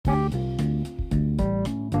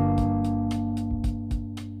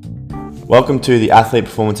Welcome to the Athlete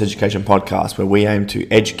Performance Education Podcast, where we aim to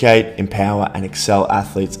educate, empower, and excel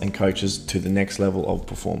athletes and coaches to the next level of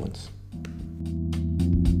performance.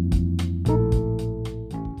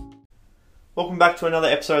 Welcome back to another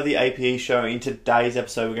episode of the APE Show. In today's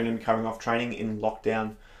episode, we're going to be covering off training in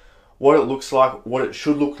lockdown, what it looks like, what it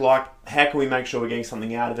should look like, how can we make sure we're getting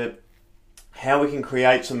something out of it, how we can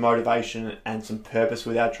create some motivation and some purpose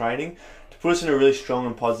with our training to put us in a really strong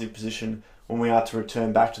and positive position when we are to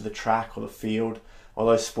return back to the track or the field or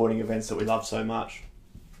those sporting events that we love so much.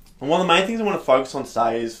 And one of the main things I want to focus on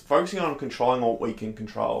today is focusing on controlling what we can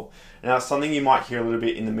control. Now, it's something you might hear a little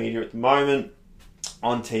bit in the media at the moment,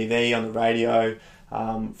 on TV, on the radio,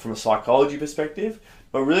 from a psychology perspective.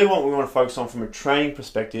 But really what we want to focus on from a training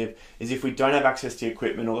perspective is if we don't have access to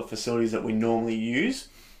equipment or the facilities that we normally use,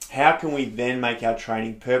 how can we then make our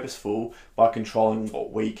training purposeful by controlling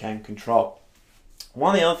what we can control?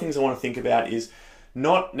 One of the other things I want to think about is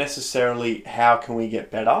not necessarily how can we get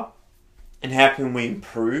better and how can we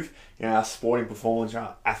improve our sporting performance,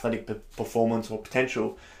 our athletic performance or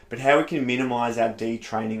potential, but how we can minimize our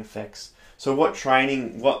detraining effects. So what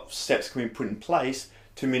steps can we put in place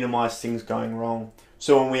to minimize things going wrong?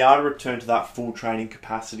 So when we are to return to that full training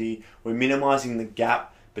capacity, we're minimizing the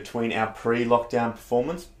gap between our pre-lockdown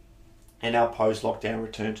performance and our post-lockdown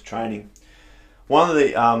return to training. One of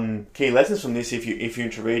the key lessons from this, if you're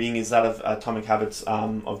into reading, is that of Atomic Habits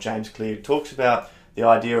of James Clear. It talks about the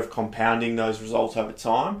idea of compounding those results over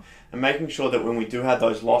time and making sure that when we do have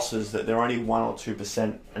those losses that they're only 1 or 2%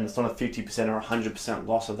 and it's not a 50% or 100%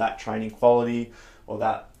 loss of that training quality or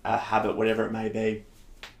that habit, whatever it may be.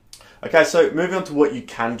 Okay, so moving on to what you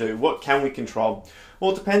can do. What can we control?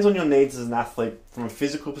 Well, it depends on your needs as an athlete. From a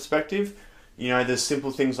physical perspective, there's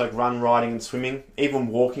simple things like run, riding and swimming. Even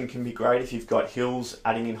walking can be great. If you've got hills,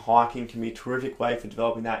 adding in hiking can be a terrific way for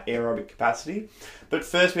developing that aerobic capacity. But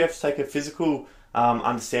first we have to take a physical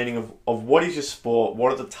understanding of what is your sport,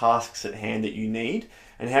 what are the tasks at hand that you need,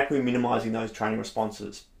 and how can we minimizing those training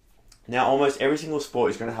responses. Now, almost every single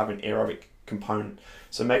sport is going to have an aerobic component.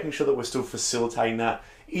 So making sure that we're still facilitating that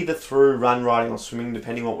either through run, riding or swimming,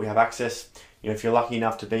 depending on what we have access. If you're lucky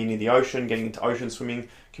enough to be near the ocean, getting into ocean swimming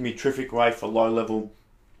can be a terrific way for low-level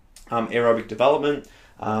aerobic development.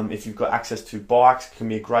 If you've got access to bikes, it can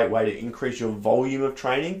be a great way to increase your volume of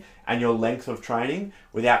training and your length of training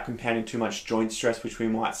without compounding too much joint stress, which we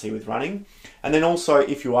might see with running. And then also,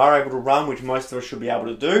 if you are able to run, which most of us should be able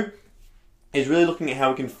to do, is really looking at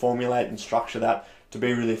how we can formulate and structure that to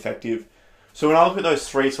be really effective. So when I look at those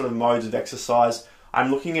three sort of modes of exercise,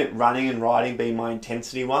 I'm looking at running and riding being my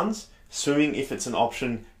intensity ones. Swimming, if it's an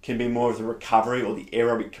option, can be more of the recovery or the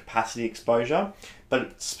aerobic capacity exposure.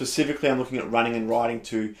 But specifically, I'm looking at running and riding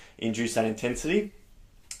to induce that intensity.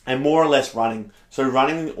 And more or less running. So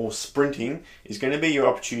running or sprinting is going to be your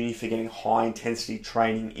opportunity for getting high intensity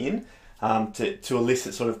training in to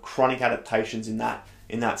elicit sort of chronic adaptations in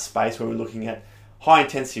that space where we're looking at high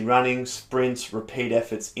intensity running, sprints, repeat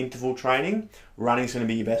efforts, interval training. Running is going to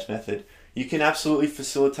be your best method. You can absolutely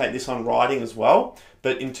facilitate this on riding as well,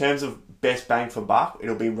 but in terms of best bang for buck,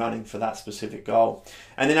 it'll be running for that specific goal.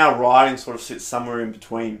 And then our riding sort of sits somewhere in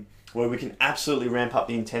between, where we can absolutely ramp up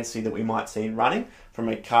the intensity that we might see in running from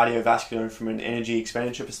a cardiovascular and from an energy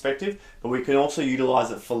expenditure perspective, but we can also utilize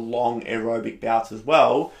it for long aerobic bouts as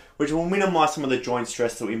well, which will minimize some of the joint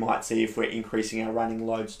stress that we might see if we're increasing our running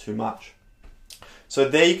loads too much. So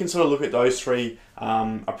there you can sort of look at those three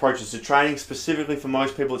approaches to training. Specifically for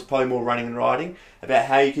most people, it's probably more running and riding, about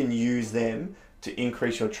how you can use them to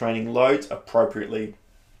increase your training loads appropriately.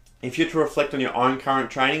 If you're to reflect on your own current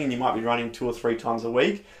training and you might be running 2 or 3 times a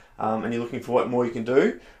week and you're looking for what more you can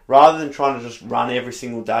do, rather than trying to just run every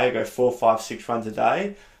single day or go 4, 5, 6 runs a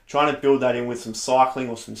day, trying to build that in with some cycling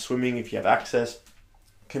or some swimming if you have access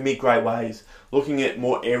can be great ways. Looking at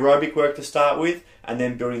more aerobic work to start with and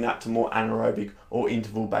then building that to more anaerobic or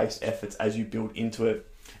interval-based efforts as you build into it.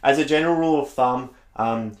 As a general rule of thumb,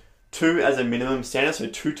 2 as a minimum standard, so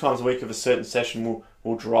 2 times a week of a certain session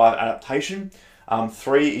will drive adaptation.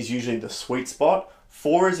 3 is usually the sweet spot.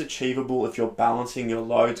 4 is achievable if you're balancing your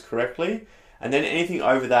loads correctly. And then anything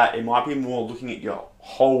over that, it might be more looking at your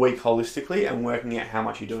whole week holistically and working out how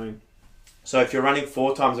much you're doing. So if you're running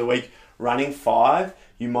 4 times a week, running 5,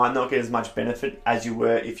 you might not get as much benefit as you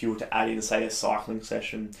were if you were to add in, say, a cycling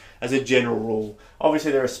session as a general rule.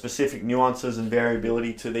 Obviously, there are specific nuances and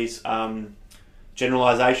variability to these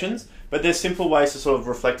generalizations, but there's simple ways to sort of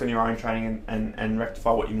reflect on your own training and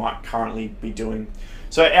rectify what you might currently be doing.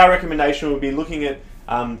 So our recommendation would be looking at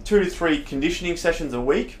 2 to 3 conditioning sessions a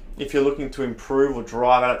week if you're looking to improve or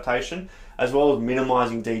drive adaptation. as well as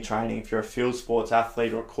minimizing detraining. If you're a field sports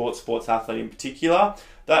athlete or a court sports athlete in particular,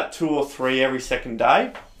 that 2 or 3 every second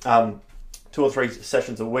day, 2 or 3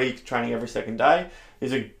 sessions a week, training every second day,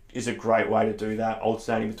 is a great way to do that,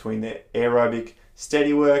 alternating between the aerobic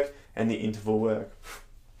steady work and the interval work.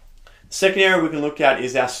 The second area we can look at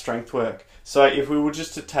is our strength work. So if we were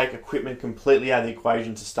just to take equipment completely out of the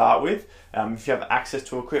equation to start with, if you have access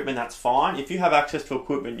to equipment, that's fine. If you have access to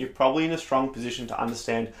equipment, you're probably in a strong position to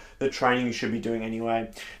understand the training you should be doing anyway.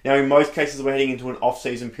 Now, in most cases, we're heading into an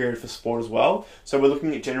off-season period for sport as well. So we're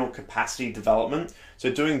looking at general capacity development.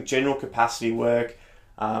 So doing general capacity work,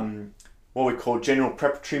 what we call general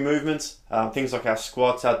preparatory movements, things like our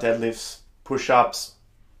squats, our deadlifts, push-ups,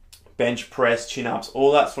 bench press, chin-ups,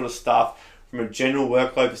 all that sort of stuff. From a general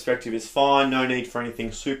workload perspective is fine, no need for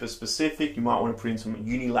anything super specific. You might want to put in some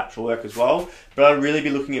unilateral work as well, but I'd really be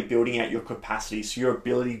looking at building out your capacity, so your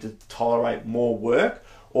ability to tolerate more work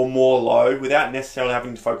or more load without necessarily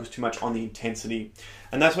having to focus too much on the intensity.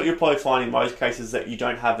 And that's what you'll probably find in most cases, that you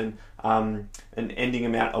don't have an ending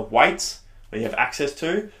amount of weights that you have access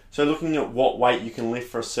to. So looking at what weight you can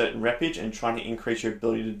lift for a certain repage and trying to increase your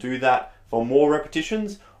ability to do that for more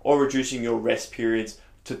repetitions, or reducing your rest periods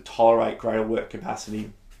to tolerate greater work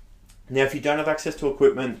capacity. Now, if you don't have access to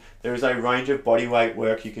equipment, there is a range of bodyweight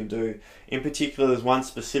work you can do. In particular, there's one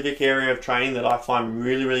specific area of training that I find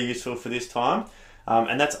really, really useful for this time,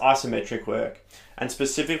 and that's isometric work. And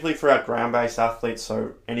specifically for our ground-based athletes,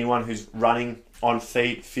 so anyone who's running on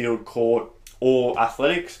feet, field, court, or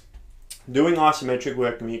athletics, doing isometric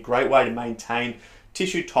work can be a great way to maintain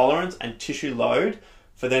tissue tolerance and tissue load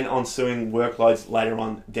for then ensuing workloads later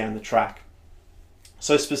on down the track.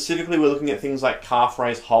 So specifically, we're looking at things like calf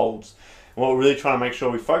raise holds. And what we're really trying to make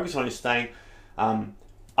sure we focus on is staying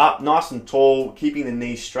up nice and tall, keeping the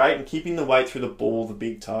knees straight and keeping the weight through the ball of the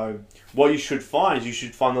big toe. What you should find is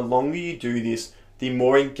the longer you do this, the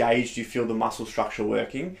more engaged you feel the muscle structure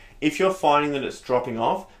working. If you're finding that it's dropping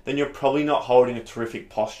off, then you're probably not holding a terrific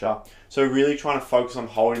posture. So really trying to focus on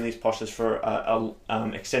holding these postures for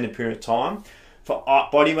an extended period of time. For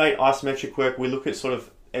bodyweight isometric work, we look at sort of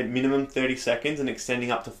at minimum 30 seconds and extending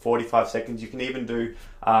up to 45 seconds. You can even do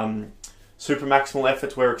super maximal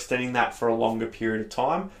efforts where we're extending that for a longer period of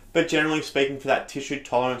time. But generally speaking, for that tissue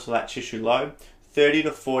tolerance or that tissue load, 30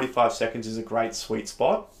 to 45 seconds is a great sweet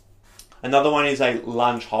spot. Another one is a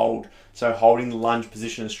lunge hold. So holding the lunge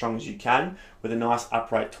position as strong as you can with a nice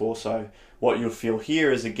upright torso. What you'll feel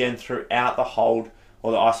here is, again, throughout the hold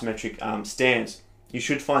or the isometric stance, you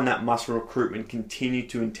should find that muscle recruitment continue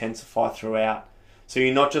to intensify throughout. So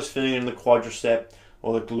you're not just feeling it in the quadricep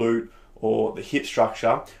or the glute or the hip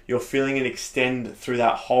structure, you're feeling it extend through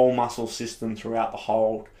that whole muscle system throughout the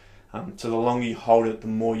hold. So the longer you hold it, the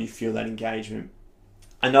more you feel that engagement.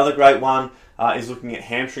 Another great one is looking at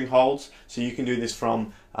hamstring holds. So you can do this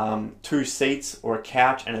from 2 seats or a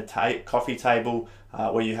couch and a coffee table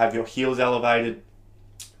where you have your heels elevated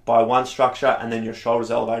by one structure and then your shoulders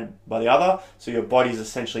elevated by the other. So your body is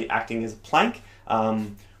essentially acting as a plank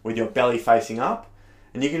with your belly facing up.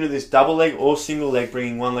 And you can do this double leg or single leg,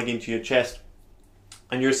 bringing one leg into your chest.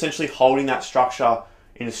 And you're essentially holding that structure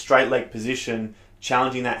in a straight leg position,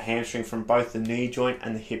 challenging that hamstring from both the knee joint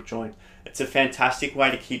and the hip joint. It's a fantastic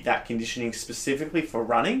way to keep that conditioning specifically for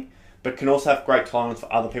running, but can also have great tolerance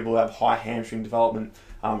for other people who have high hamstring development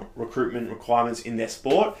recruitment requirements in their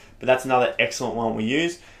sport. But that's another excellent one we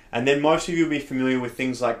use. And then most of you will be familiar with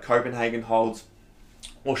things like Copenhagen holds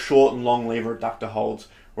or short and long lever adductor holds,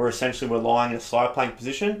 where essentially we're lying in a side plank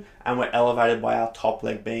position and we're elevated by our top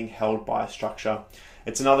leg being held by a structure.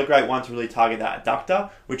 It's another great one to really target that adductor,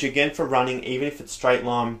 which again, for running, even if it's straight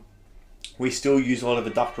line, we still use a lot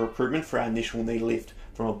of adductor recruitment for our initial knee lift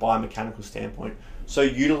from a biomechanical standpoint. So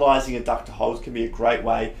utilizing adductor holds can be a great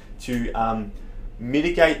way to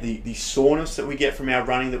mitigate the soreness that we get from our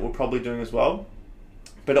running that we're probably doing as well,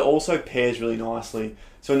 but it also pairs really nicely.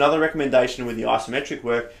 So another recommendation with the isometric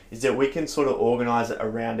work is that we can sort of organize it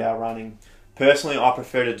around our running. Personally, I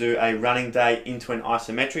prefer to do a running day into an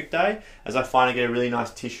isometric day, as I find I get a really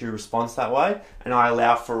nice tissue response that way, and I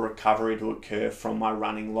allow for recovery to occur from my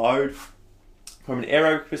running load from an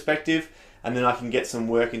aerobic perspective, and then I can get some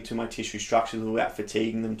work into my tissue structures without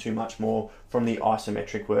fatiguing them too much more from the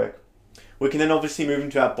isometric work. We can then obviously move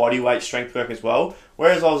into our body weight strength work as well,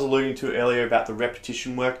 whereas I was alluding to earlier about the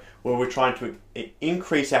repetition work, where we're trying to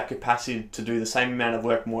increase our capacity to do the same amount of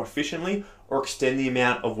work more efficiently or extend the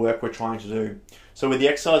amount of work we're trying to do. So with the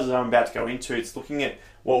exercises that I'm about to go into, it's looking at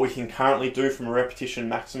what we can currently do from a repetition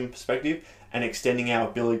maximum perspective and extending our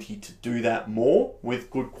ability to do that more with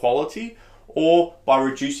good quality, or by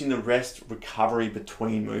reducing the rest recovery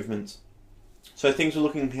between movements. So things we're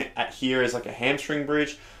looking at here is like a hamstring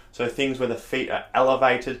bridge. So things where the feet are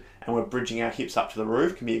elevated and we're bridging our hips up to the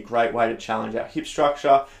roof can be a great way to challenge our hip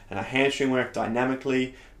structure and our hamstring work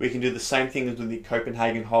dynamically. We can do the same thing as with the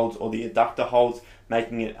Copenhagen holds or the adductor holds,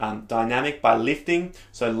 making it dynamic by lifting,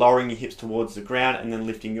 so lowering your hips towards the ground and then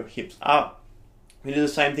lifting your hips up. We do the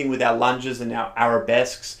same thing with our lunges and our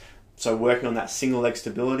arabesques, so working on that single leg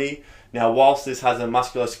stability. Now, whilst this has a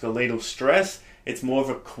musculoskeletal stress, it's more of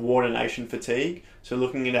a coordination fatigue. So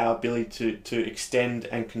looking at our ability to extend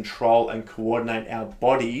and control and coordinate our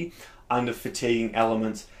body under fatiguing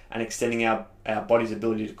elements and extending our body's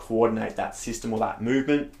ability to coordinate that system or that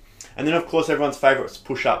movement. And then of course everyone's favourite is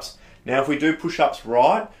push-ups. Now if we do push-ups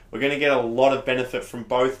right, we're going to get a lot of benefit from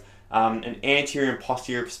both an anterior and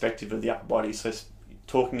posterior perspective of the upper body. So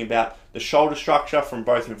talking about the shoulder structure from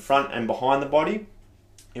both in front and behind the body.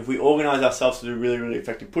 If we organise ourselves to do really, really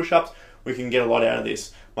effective push-ups, we can get a lot out of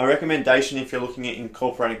this. My recommendation if you're looking at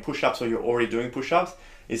incorporating push-ups or you're already doing push-ups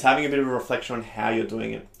is having a bit of a reflection on how you're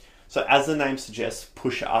doing it. So as the name suggests,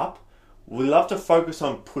 push up, we love to focus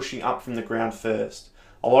on pushing up from the ground first.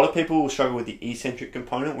 A lot of people will struggle with the eccentric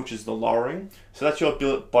component, which is the lowering. So that's your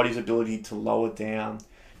body's ability to lower down.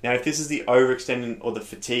 Now if this is the overextending or the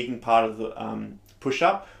fatiguing part of the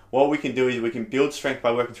push-up, what we can do is we can build strength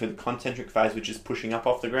by working through the concentric phase, which is pushing up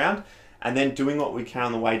off the ground, and then doing what we can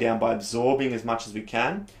on the way down by absorbing as much as we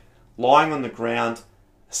can, lying on the ground.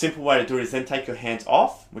 A simple way to do it is then take your hands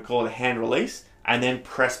off, we call it a hand release, and then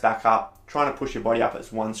press back up, trying to push your body up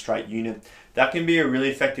as one straight unit. That can be a really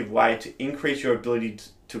effective way to increase your ability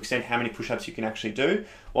to extend how many push-ups you can actually do,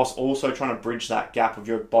 whilst also trying to bridge that gap of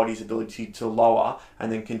your body's ability to lower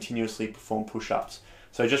and then continuously perform push-ups.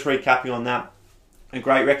 So just recapping on that, a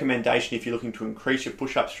great recommendation if you're looking to increase your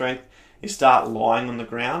push-up strength is start lying on the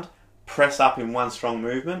ground, press up in one strong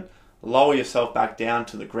movement, lower yourself back down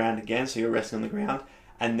to the ground again so you're resting on the ground,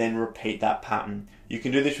 and then repeat that pattern. You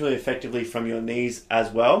can do this really effectively from your knees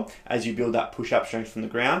as well as you build that push-up strength from the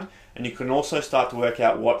ground, and you can also start to work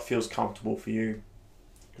out what feels comfortable for you.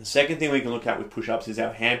 The second thing we can look at with push-ups is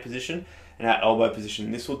our hand position and our elbow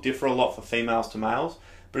position. This will differ a lot for females to males,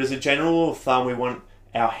 but as a general rule of thumb, we want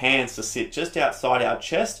our hands to sit just outside our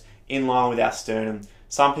chest in line with our sternum.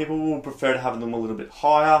 Some people will prefer to have them a little bit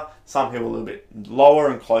higher, some people a little bit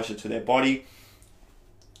lower and closer to their body.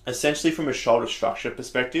 Essentially from a shoulder structure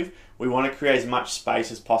perspective, we want to create as much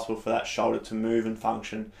space as possible for that shoulder to move and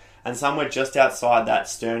function. And somewhere just outside that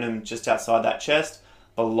sternum, just outside that chest,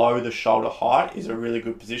 below the shoulder height is a really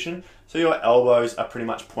good position. So your elbows are pretty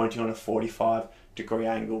much pointing on a 45-degree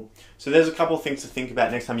angle. So there's a couple of things to think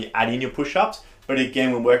about next time you add in your push-ups. But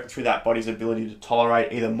again, we're working through that body's ability to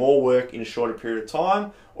tolerate either more work in a shorter period of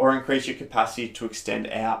time or increase your capacity to extend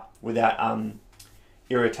out without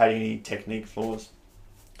irritating any technique flaws.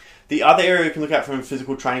 The other area we can look at from a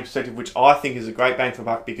physical training perspective, which I think is a great bang for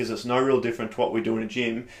buck because it's no real different to what we do in a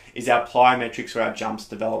gym, is our plyometrics or our jumps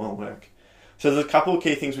development work. So there's a couple of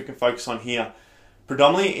key things we can focus on here.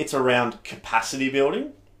 Predominantly, it's around capacity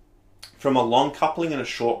building from a long coupling and a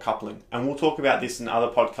short coupling. And we'll talk about this in other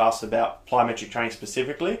podcasts about plyometric training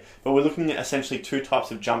specifically, but we're looking at essentially two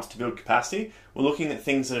types of jumps to build capacity. We're looking at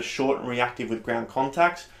things that are short and reactive with ground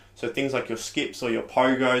contact, so things like your skips or your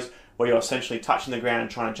pogos, where you're essentially touching the ground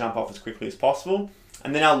and trying to jump off as quickly as possible.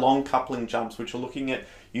 And then our long coupling jumps, which are looking at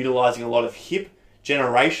utilizing a lot of hip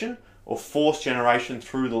generation or force generation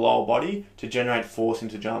through the lower body to generate force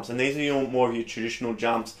into jumps. And these are more of your traditional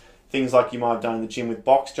jumps, things like you might have done in the gym with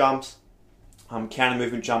box jumps, counter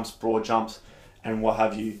movement jumps, broad jumps, and what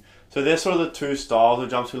have you. So there's sort of the two styles of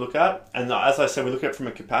jumps we look at. And as I said, we look at it from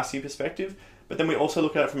a capacity perspective, but then we also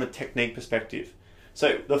look at it from a technique perspective.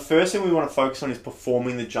 So the first thing we want to focus on is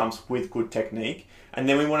performing the jumps with good technique, and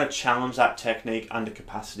then we want to challenge that technique under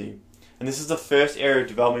capacity. And this is the first area of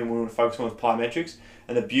development we want to focus on with plyometrics.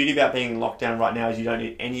 And the beauty about being in lockdown right now is you don't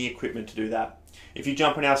need any equipment to do that. If you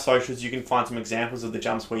jump on our socials, you can find some examples of the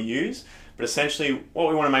jumps we use. But essentially, what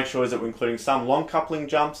we want to make sure is that we're including some long coupling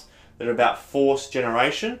jumps that are about force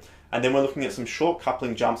generation, and then we're looking at some short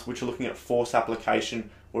coupling jumps which are looking at force application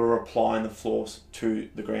where we're applying the force to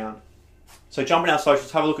the ground. So jump on our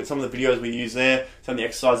socials, have a look at some of the videos we use there, some of the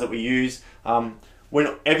exercises that we use.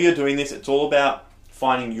 Whenever you're doing this, it's all about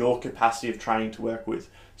finding your capacity of training to work with.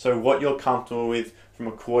 So what you're comfortable with from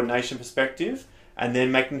a coordination perspective, and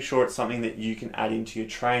then making sure it's something that you can add into your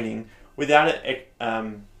training without it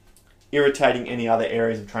irritating any other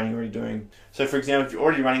areas of training you're already doing. So for example, if you're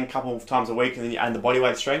already running a couple of times a week and then you add the body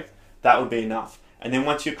weight strength, that would be enough. And then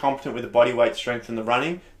once you're competent with the body weight strength and the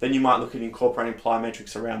running, then you might look at incorporating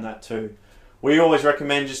plyometrics around that too. We always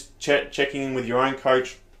recommend just checking in with your own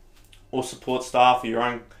coach or support staff or your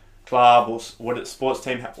own club or what it's sports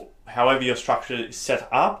team, however your structure is set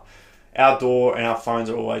up, our door and our phones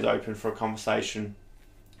are always open for a conversation,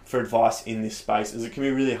 for advice in this space, as it can be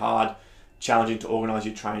really hard, challenging to organise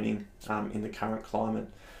your training in the current climate.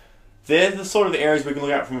 They're the sort of areas we can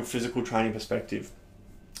look at from a physical training perspective.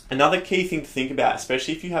 Another key thing to think about,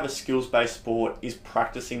 especially if you have a skills-based sport, is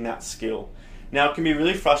practicing that skill. Now, it can be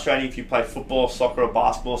really frustrating if you play football, soccer, or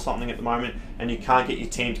basketball or something at the moment and you can't get your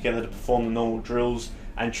team together to perform the normal drills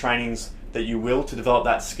and trainings that you will to develop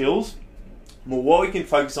that skills. Well, what we can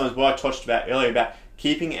focus on is what I touched about earlier, about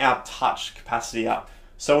keeping our touch capacity up.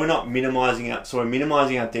 So we're not minimizing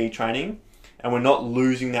our D training and we're not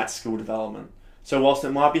losing that skill development. So whilst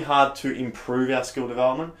it might be hard to improve our skill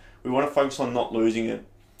development, we want to focus on not losing it.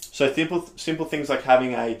 So simple things like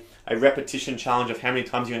having a repetition challenge of how many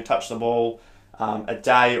times you're going to touch the ball a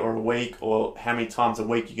day or a week, or how many times a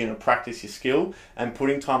week you're going to practice your skill, and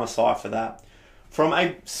putting time aside for that. From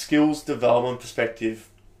a skills development perspective,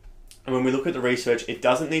 and when we look at the research, it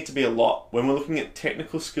doesn't need to be a lot. When we're looking at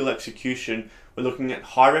technical skill execution, we're looking at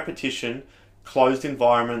high repetition, closed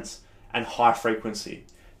environments, and high frequency.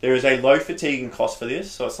 There is a low fatigue and cost for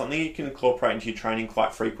this, so it's something you can incorporate into your training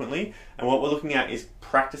quite frequently. And what we're looking at is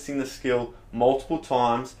practicing the skill multiple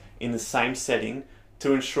times in the same setting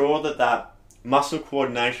to ensure that that muscle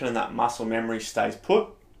coordination and that muscle memory stays put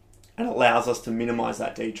and allows us to minimize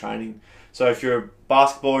that detraining. So if you're a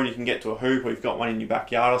basketballer and you can get to a hoop, or you've got one in your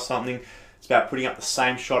backyard or something, it's about putting up the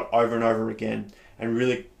same shot over and over again and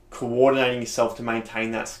really coordinating yourself to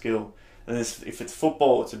maintain that skill. And if it's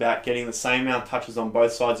football, it's about getting the same amount of touches on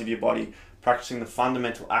both sides of your body, practicing the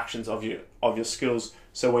fundamental actions of your skills,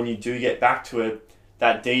 so when you do get back to it,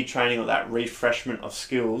 that detraining or that refreshment of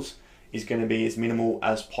skills is going to be as minimal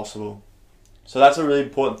as possible. So that's a really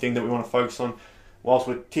important thing that we want to focus on. Whilst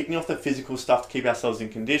we're ticking off the physical stuff to keep ourselves in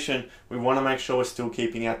condition, we want to make sure we're still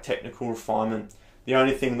keeping our technical refinement. The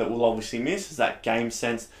only thing that we'll obviously miss is that game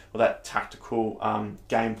sense or that tactical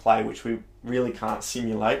gameplay, which we really can't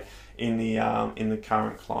simulate in the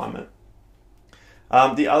current climate.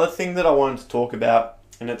 The other thing that I wanted to talk about,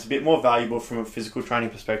 and it's a bit more valuable from a physical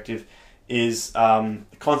training perspective, is the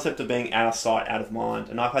concept of being out of sight, out of mind.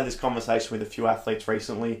 And I've had this conversation with a few athletes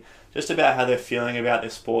recently, just about how they're feeling about their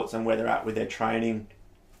sports and where they're at with their training.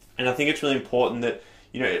 And I think it's really important that,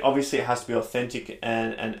 obviously it has to be authentic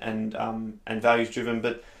and values driven,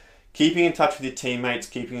 but keeping in touch with your teammates,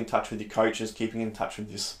 keeping in touch with your coaches, keeping in touch with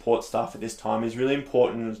your support staff at this time is really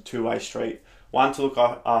important in a two-way street. One, to look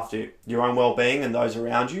after your own well-being and those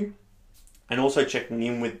around you, and also checking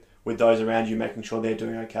in with those around you, making sure they're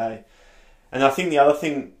doing okay. And I think the other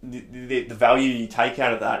thing, the value you take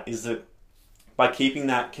out of that is that by keeping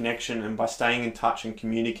that connection and by staying in touch and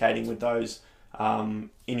communicating with those in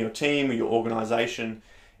your team or your organisation,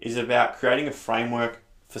 is about creating a framework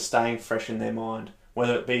for staying fresh in their mind,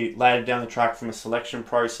 whether it be later down the track from a selection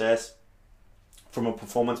process, from a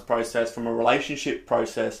performance process, from a relationship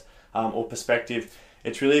process or perspective.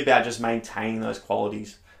 It's really about just maintaining those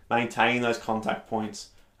qualities, maintaining those contact points,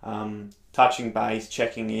 touching base,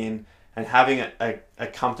 checking in, and having a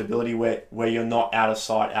comfortability where you're not out of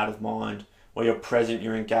sight, out of mind, where you're present,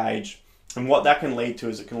 you're engaged. And what that can lead to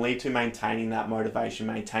is it can lead to maintaining that motivation,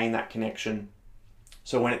 maintaining that connection.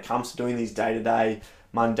 So when it comes to doing these day-to-day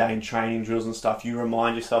mundane training drills and stuff, you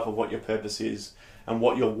remind yourself of what your purpose is and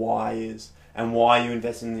what your why is and why you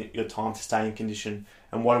invest in your time to stay in condition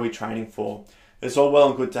and what are we training for. It's all well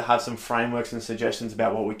and good to have some frameworks and suggestions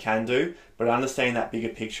about what we can do, but understanding that bigger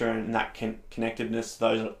picture and that connectedness to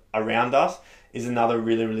those around us is another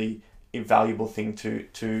really, really invaluable thing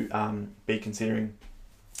to be considering.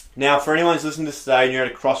 Now, for anyone who's listening to this today and you're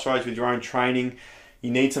at a crossroads with your own training,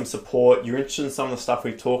 you need some support, you're interested in some of the stuff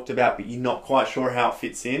we've talked about, but you're not quite sure how it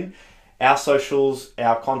fits in, our socials,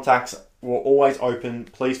 our contacts, we're always open.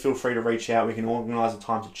 Please feel free to reach out. We can organise a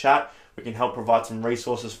time to chat. We can help provide some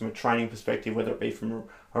resources from a training perspective, whether it be from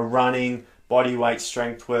a running, body weight,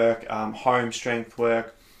 strength work, home strength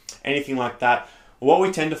work, anything like that. What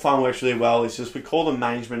we tend to find works really well is just, we call them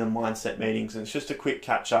management and mindset meetings, and it's just a quick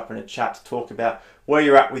catch up and a chat to talk about where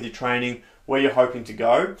you're at with your training, where you're hoping to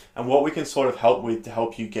go, and what we can sort of help with to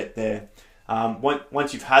help you get there.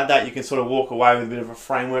 Once you've had that, you can sort of walk away with a bit of a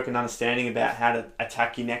framework and understanding about how to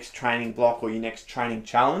attack your next training block or your next training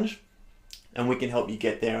challenge, and we can help you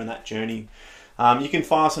get there on that journey. You can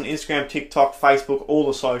find us on Instagram, TikTok, Facebook, all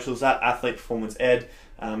the socials at Athlete Performance Ed.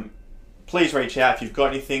 Please reach out if you've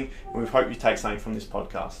got anything, and we hope you take something from this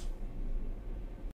podcast.